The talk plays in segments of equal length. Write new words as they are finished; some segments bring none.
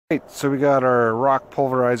Right, so we got our rock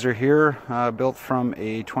pulverizer here, built from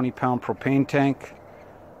a 20-pound propane tank.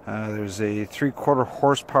 There's a 3/4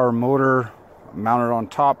 horsepower motor mounted on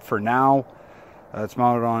top for now. It's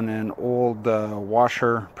mounted on an old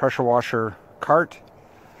pressure washer cart.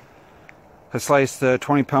 I sliced the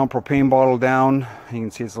 20-pound propane bottle down. You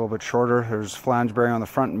can see it's a little bit shorter. There's flange bearing on the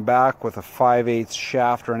front and back with a 5/8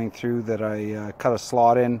 shaft running through that I cut a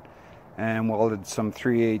slot in and welded some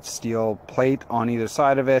 3/8 steel plate on either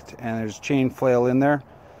side of it, and there's chain flail in there.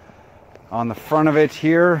 On the front of it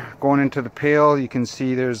here, going into the pail, you can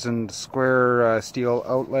see there's a square steel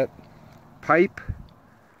outlet pipe.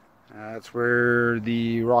 That's where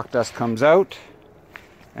the rock dust comes out.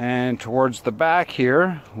 And towards the back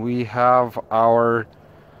here, we have our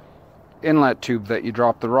inlet tube that you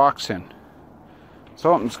drop the rocks in.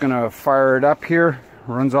 So I'm just going to fire it up here.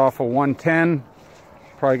 Runs off a 110.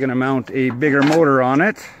 Probably going to mount a bigger motor on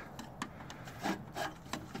it.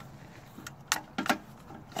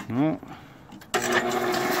 Oh.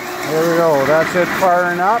 There we go. That's it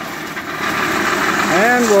firing up.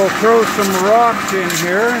 And we'll throw some rocks in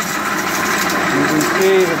here. You can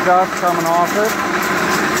see the dust coming off it.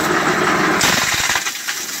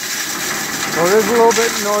 So it is a little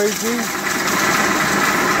bit noisy.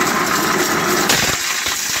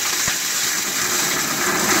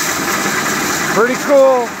 Pretty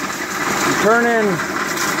cool. You turn in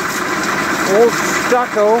old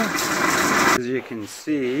stucco. As you can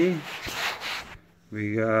see,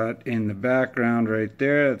 we got in the background right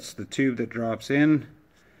there, that's the tube that drops in.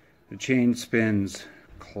 The chain spins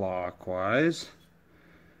clockwise,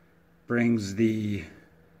 brings the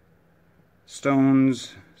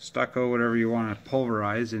stones, stucco, whatever you want to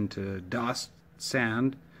pulverize into dust,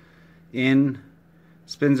 sand, in,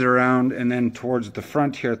 spins it around, and then towards the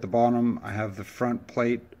front here at the bottom, I have the front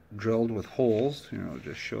plate drilled with holes. Here, I'll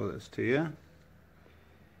just show this to you.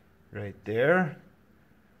 Right there.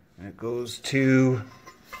 And it goes to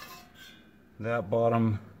that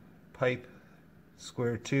bottom pipe,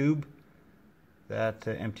 square tube that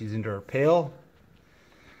empties into our pail.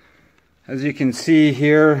 As you can see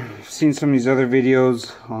here, I've seen some of these other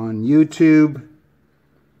videos on YouTube.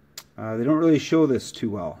 They don't really show this too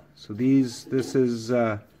well. So this is,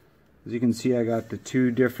 as you can see, I got the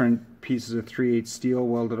two different pieces of 3/8 steel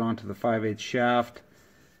welded onto the 5/8 shaft.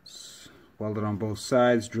 It's welded on both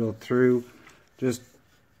sides, drilled through. Just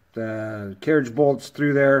carriage bolts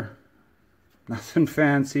through there. Nothing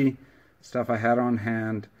fancy. Stuff I had on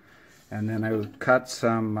hand. And then I would cut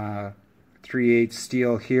some 3/8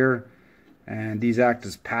 steel here. And these act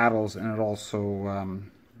as paddles, and it also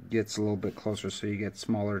gets a little bit closer, so you get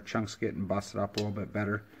smaller chunks getting busted up a little bit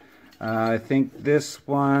better. I think this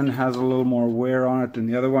one has a little more wear on it than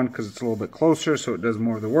the other one because it's a little bit closer, so it does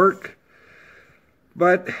more of the work.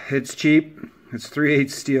 But it's cheap. It's 3/8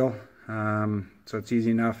 steel, so it's easy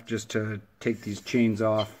enough just to take these chains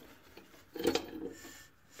off.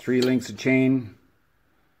 3 links of chain,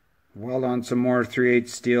 weld on some more 3/8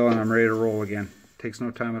 steel, and I'm ready to roll again. Takes no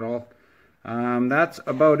time at all. That's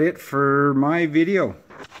about it for my video.